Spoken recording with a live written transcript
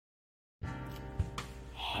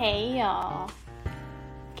Hey y'all,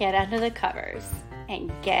 get under the covers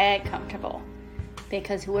and get comfortable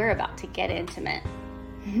because we're about to get intimate.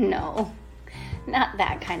 No, not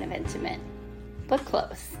that kind of intimate, but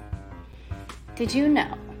close. Did you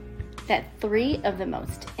know that 3 of the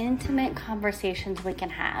most intimate conversations we can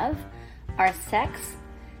have are sex,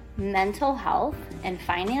 mental health, and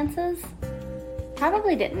finances?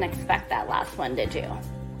 Probably didn't expect that last one, did you?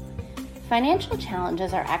 Financial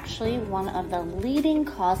challenges are actually one of the leading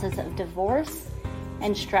causes of divorce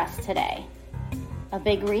and stress today. A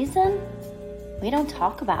big reason? We don't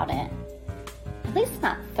talk about it. At least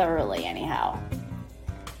not thoroughly anyhow.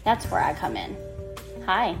 That's where I come in.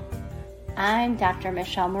 Hi, I'm Dr.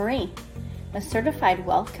 Michelle Marie, a certified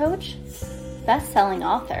wealth coach, best-selling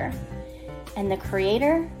author, and the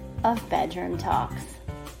creator of Bedroom Talks.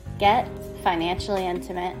 Get financially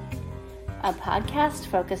intimate. A podcast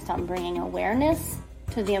focused on bringing awareness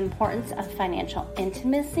to the importance of financial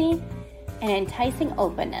intimacy and enticing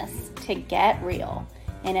openness to get real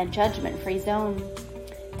in a judgment-free zone.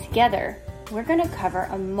 Together, we're going to cover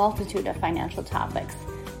a multitude of financial topics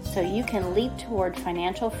so you can leap toward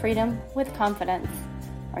financial freedom with confidence.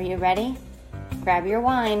 Are you ready? Grab your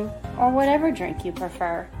wine or whatever drink you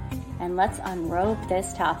prefer, and let's unrobe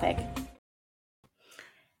this topic.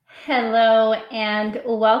 Hello, and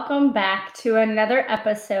welcome back to another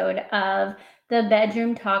episode of the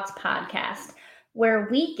Bedroom Talks podcast, where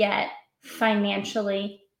we get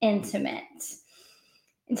financially intimate.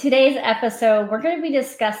 In today's episode, we're going to be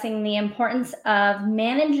discussing the importance of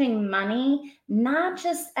managing money, not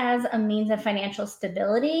just as a means of financial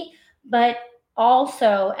stability, but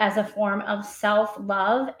also as a form of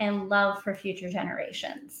self-love and love for future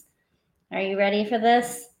generations. Are you ready for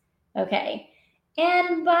this? Okay.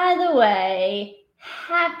 And by the way,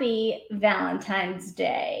 happy Valentine's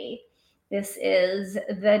Day. This is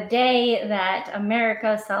the day that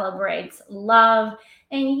America celebrates love.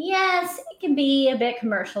 And yes, it can be a bit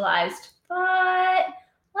commercialized, but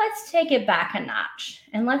let's take it back a notch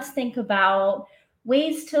and let's think about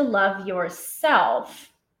ways to love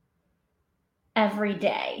yourself every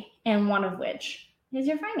day, and one of which is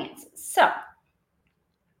your finances. So,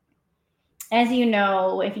 as you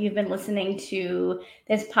know, if you've been listening to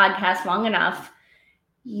this podcast long enough,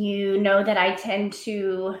 you know that I tend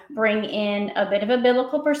to bring in a bit of a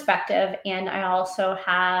biblical perspective, and I also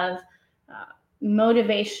have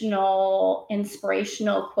motivational,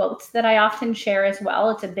 inspirational quotes that I often share as well.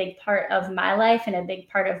 It's a big part of my life and a big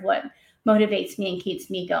part of what motivates me and keeps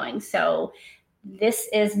me going. So this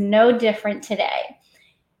is no different today.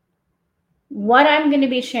 What I'm going to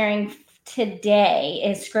be sharing today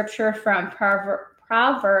is scripture from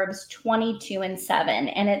Proverbs 22:7,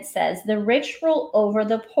 and it says, "The rich rule over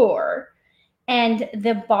the poor, and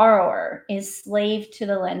the borrower is slave to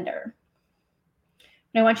the lender."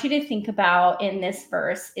 What I want you to think about in this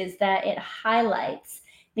verse is that it highlights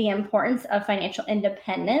the importance of financial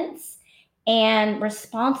independence and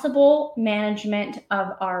responsible management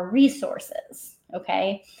of our resources,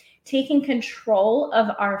 okay? Taking control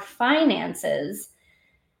of our finances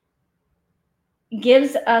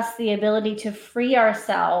gives us the ability to free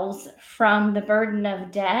ourselves from the burden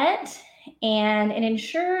of debt, and it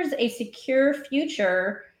ensures a secure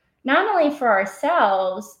future, not only for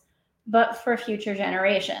ourselves, but for future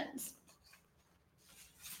generations.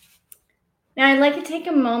 Now, I'd like to take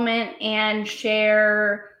a moment and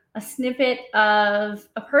share a snippet of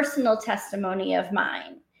a personal testimony of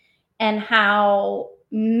mine and how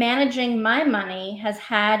managing my money has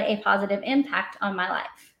had a positive impact on my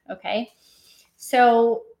life, okay?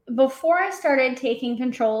 So before I started taking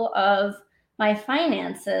control of my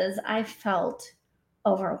finances, I felt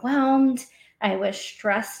overwhelmed. I was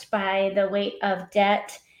stressed by the weight of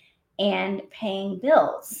debt and paying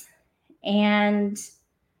bills. And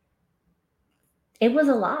it was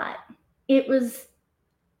a lot. It was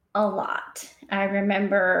a lot. I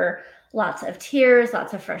remember lots of tears,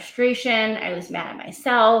 lots of frustration. I was mad at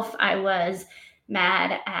myself. I was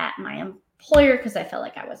mad at my employer because I felt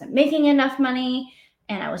like I wasn't making enough money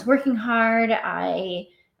and I was working hard. I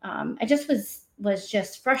just was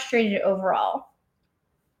just frustrated overall.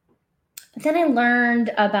 But then I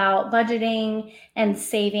learned about budgeting and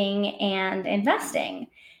saving and investing,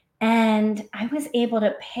 and I was able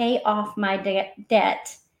to pay off my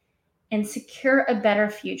debt and secure a better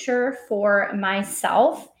future for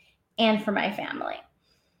myself and for my family.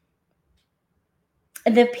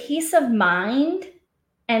 The peace of mind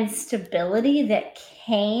and stability that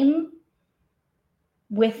came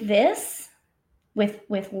with this,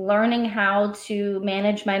 with learning how to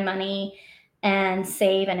manage my money and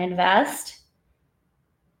save and invest,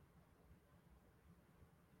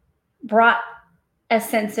 brought a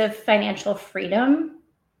sense of financial freedom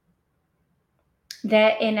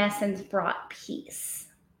that in essence brought peace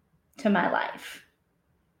to my life.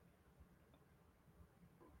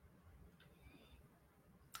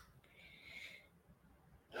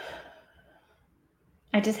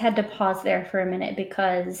 I just had to pause there for a minute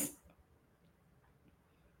because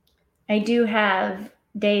I do have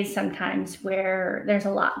days sometimes where there's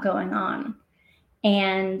a lot going on.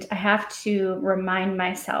 And I have to remind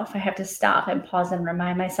myself, I have to stop and pause and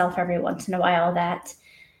remind myself every once in a while that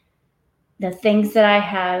the things that I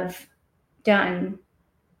have done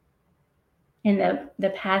in the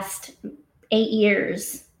past 8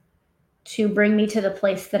 years to bring me to the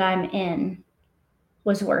place that I'm in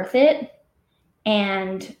was worth it.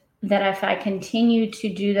 And that if I continue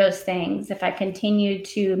to do those things, if I continue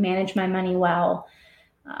to manage my money well,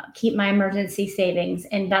 keep my emergency savings,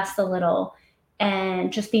 invest a little,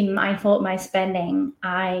 and just be mindful of my spending,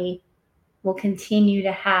 I will continue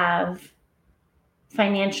to have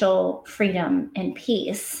financial freedom and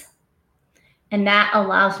peace. And that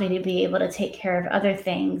allows me to be able to take care of other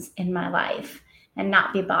things in my life and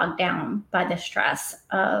not be bogged down by the stress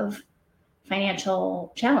of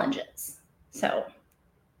financial challenges. So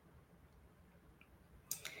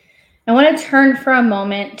I want to turn for a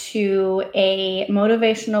moment to a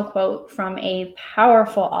motivational quote from a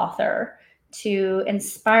powerful author to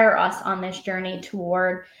inspire us on this journey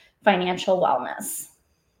toward financial wellness.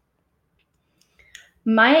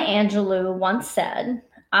 Maya Angelou once said,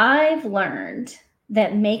 "I've learned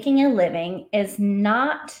that making a living is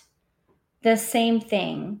not the same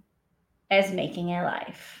thing as making a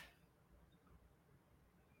life."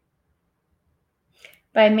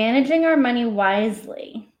 By managing our money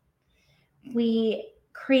wisely, we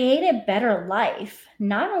create a better life,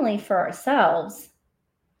 not only for ourselves,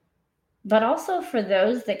 but also for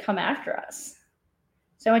those that come after us.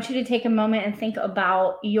 So I want you to take a moment and think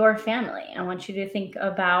about your family. I want you to think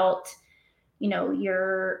about,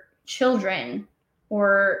 your children,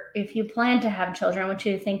 or if you plan to have children, I want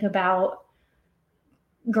you to think about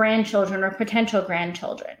grandchildren or potential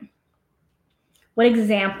grandchildren. What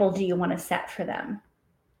example do you want to set for them?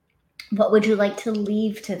 What would you like to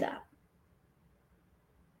leave to them?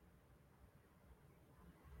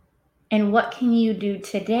 And what can you do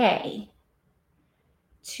today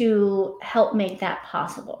to help make that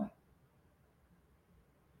possible?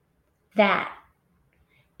 That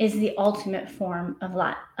is the ultimate form of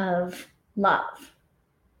love.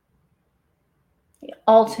 The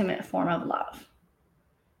ultimate form of love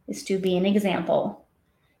is to be an example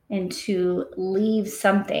and to leave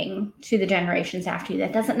something to the generations after you.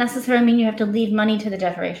 That doesn't necessarily mean you have to leave money to the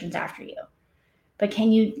generations after you, but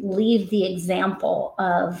can you leave the example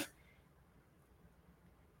of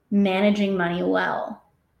managing money well?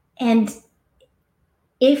 And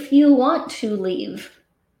if you want to leave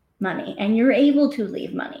money and you're able to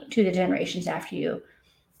leave money to the generations after you,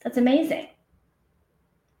 that's amazing.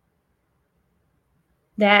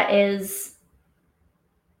 That is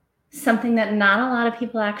something that not a lot of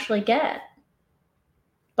people actually get.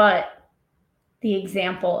 But the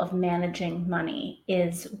example of managing money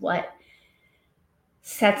is what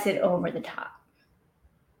sets it over the top.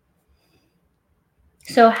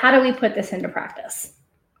 So how do we put this into practice?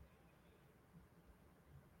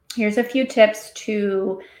 Here's a few tips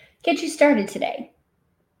to get you started today.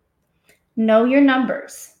 Know your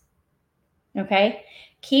numbers. Okay?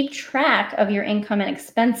 Keep track of your income and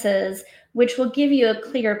expenses, which will give you a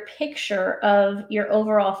clear picture of your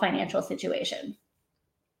overall financial situation.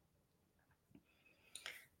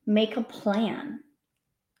 Make a plan.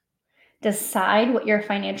 Decide what your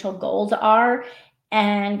financial goals are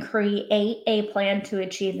and create a plan to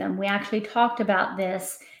achieve them. We actually talked about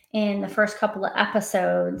this in the first couple of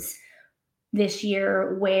episodes this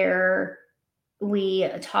year where we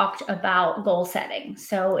talked about goal setting.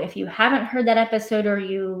 So if you haven't heard that episode or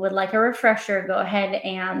you would like a refresher, go ahead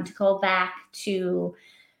and go back to,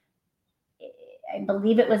 I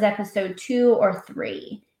believe it was episode 2 or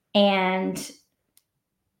 3, and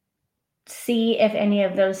see if any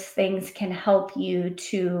of those things can help you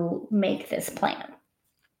to make this plan.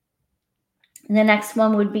 And the next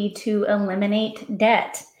one would be to eliminate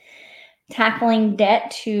debt. Tackling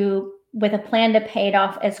debt with a plan to pay it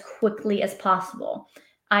off as quickly as possible.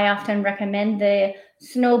 I often recommend the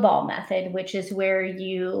snowball method, which is where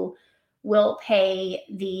you will make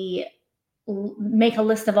a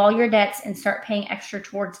list of all your debts and start paying extra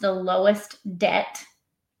towards the lowest debt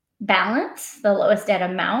balance, the lowest debt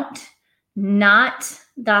amount, not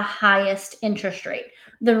the highest interest rate.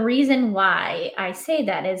 The reason why I say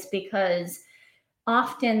that is because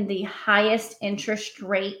often the highest interest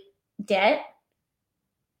rate debt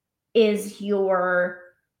is your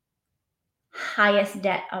highest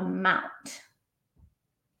debt amount.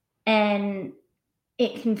 And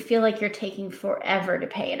it can feel like you're taking forever to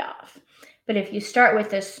pay it off. But if you start with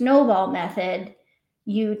the snowball method,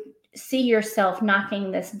 you see yourself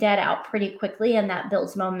knocking this debt out pretty quickly, and that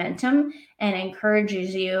builds momentum and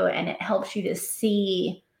encourages you, and it helps you to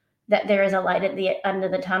see that there is a light at the end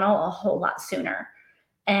of the tunnel a whole lot sooner.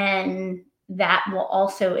 And that will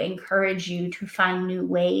also encourage you to find new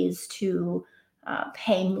ways to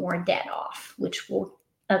pay more debt off, which will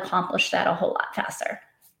accomplish that a whole lot faster.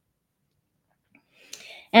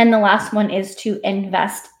 And the last one is to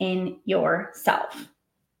invest in yourself.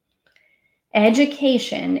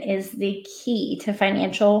 Education is the key to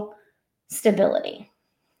financial stability.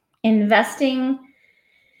 Invest in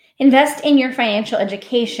your financial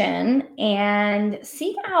education and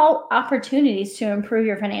seek out opportunities to improve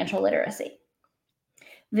your financial literacy.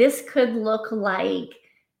 This could look like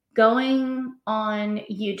going on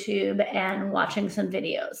YouTube and watching some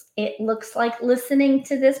videos. It looks like listening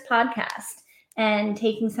to this podcast and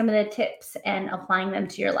taking some of the tips and applying them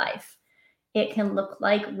to your life. It can look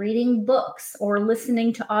like reading books or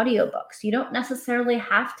listening to audiobooks. You don't necessarily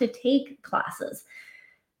have to take classes,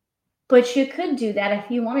 but you could do that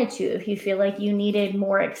if you wanted to, if you feel like you needed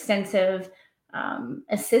more extensive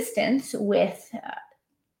assistance with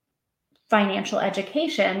financial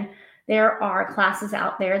education. There are classes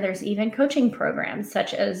out there. There's even coaching programs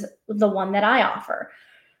such as the one that I offer.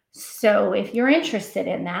 So if you're interested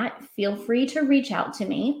in that, feel free to reach out to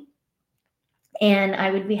me, and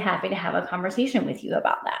I would be happy to have a conversation with you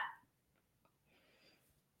about that.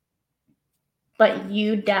 But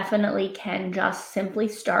you definitely can just simply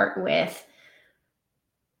start with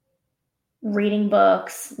reading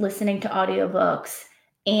books, listening to audiobooks,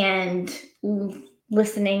 and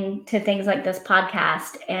listening to things like this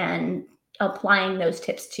podcast and applying those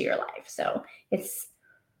tips to your life. So it's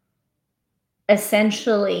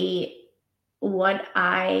essentially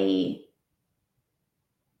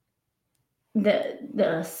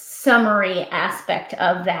the summary aspect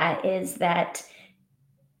of that is that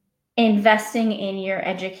investing in your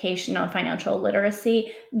education on financial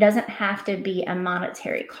literacy doesn't have to be a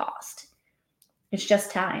monetary cost. It's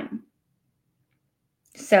just time.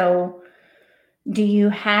 So, do you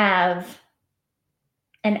have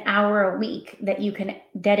an hour a week that you can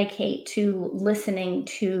dedicate to listening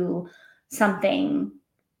to something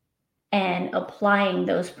and applying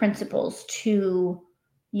those principles to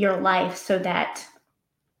your life so that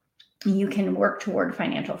you can work toward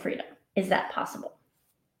financial freedom? Is that possible?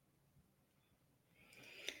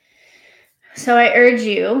 So I urge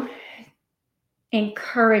you,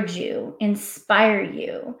 encourage you, inspire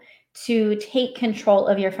you to take control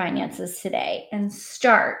of your finances today and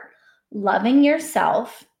start loving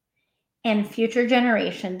yourself and future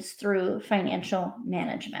generations through financial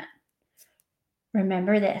management.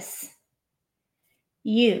 Remember this: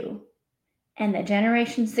 you and the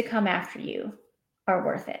generations to come after you are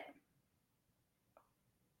worth it.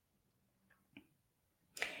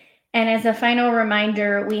 And as a final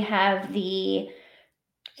reminder, we have the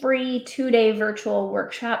free 2-day virtual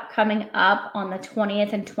workshop coming up on the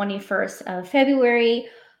 20th and 21st of February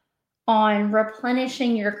on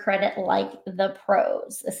replenishing your credit like the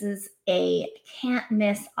pros. This is a can't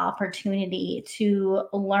miss opportunity to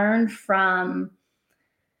learn from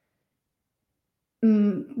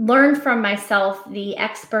myself the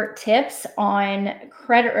expert tips on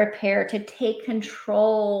credit repair to take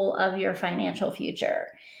control of your financial future.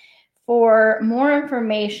 For more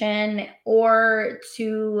information or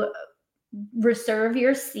to reserve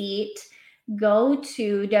your seat, go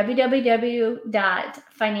to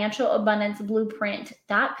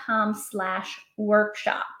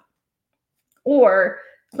www.financialabundanceblueprint.com/workshop or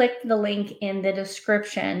click the link in the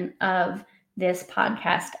description of this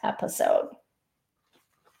podcast episode.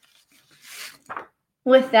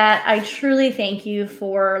 With that, I truly thank you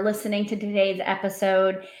for listening to today's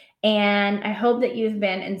episode, and I hope that you've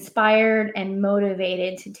been inspired and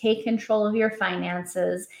motivated to take control of your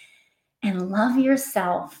finances and love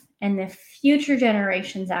yourself and the future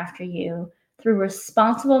generations after you through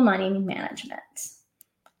responsible money management.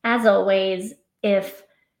 As always, if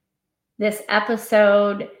this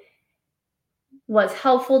episode was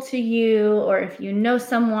helpful to you, or if you know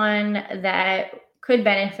someone that could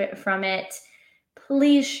benefit from it,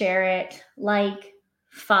 please share it, like,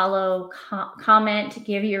 follow, comment,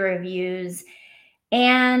 give your reviews,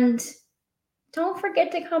 and don't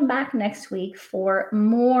forget to come back next week for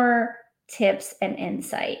more tips and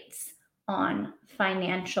insights on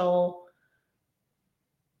financial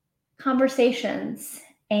conversations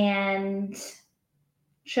and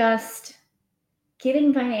just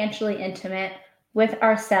getting financially intimate with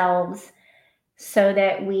ourselves so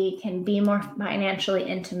that we can be more financially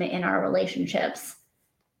intimate in our relationships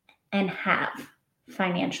and have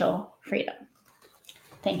financial freedom.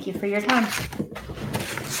 Thank you for your time.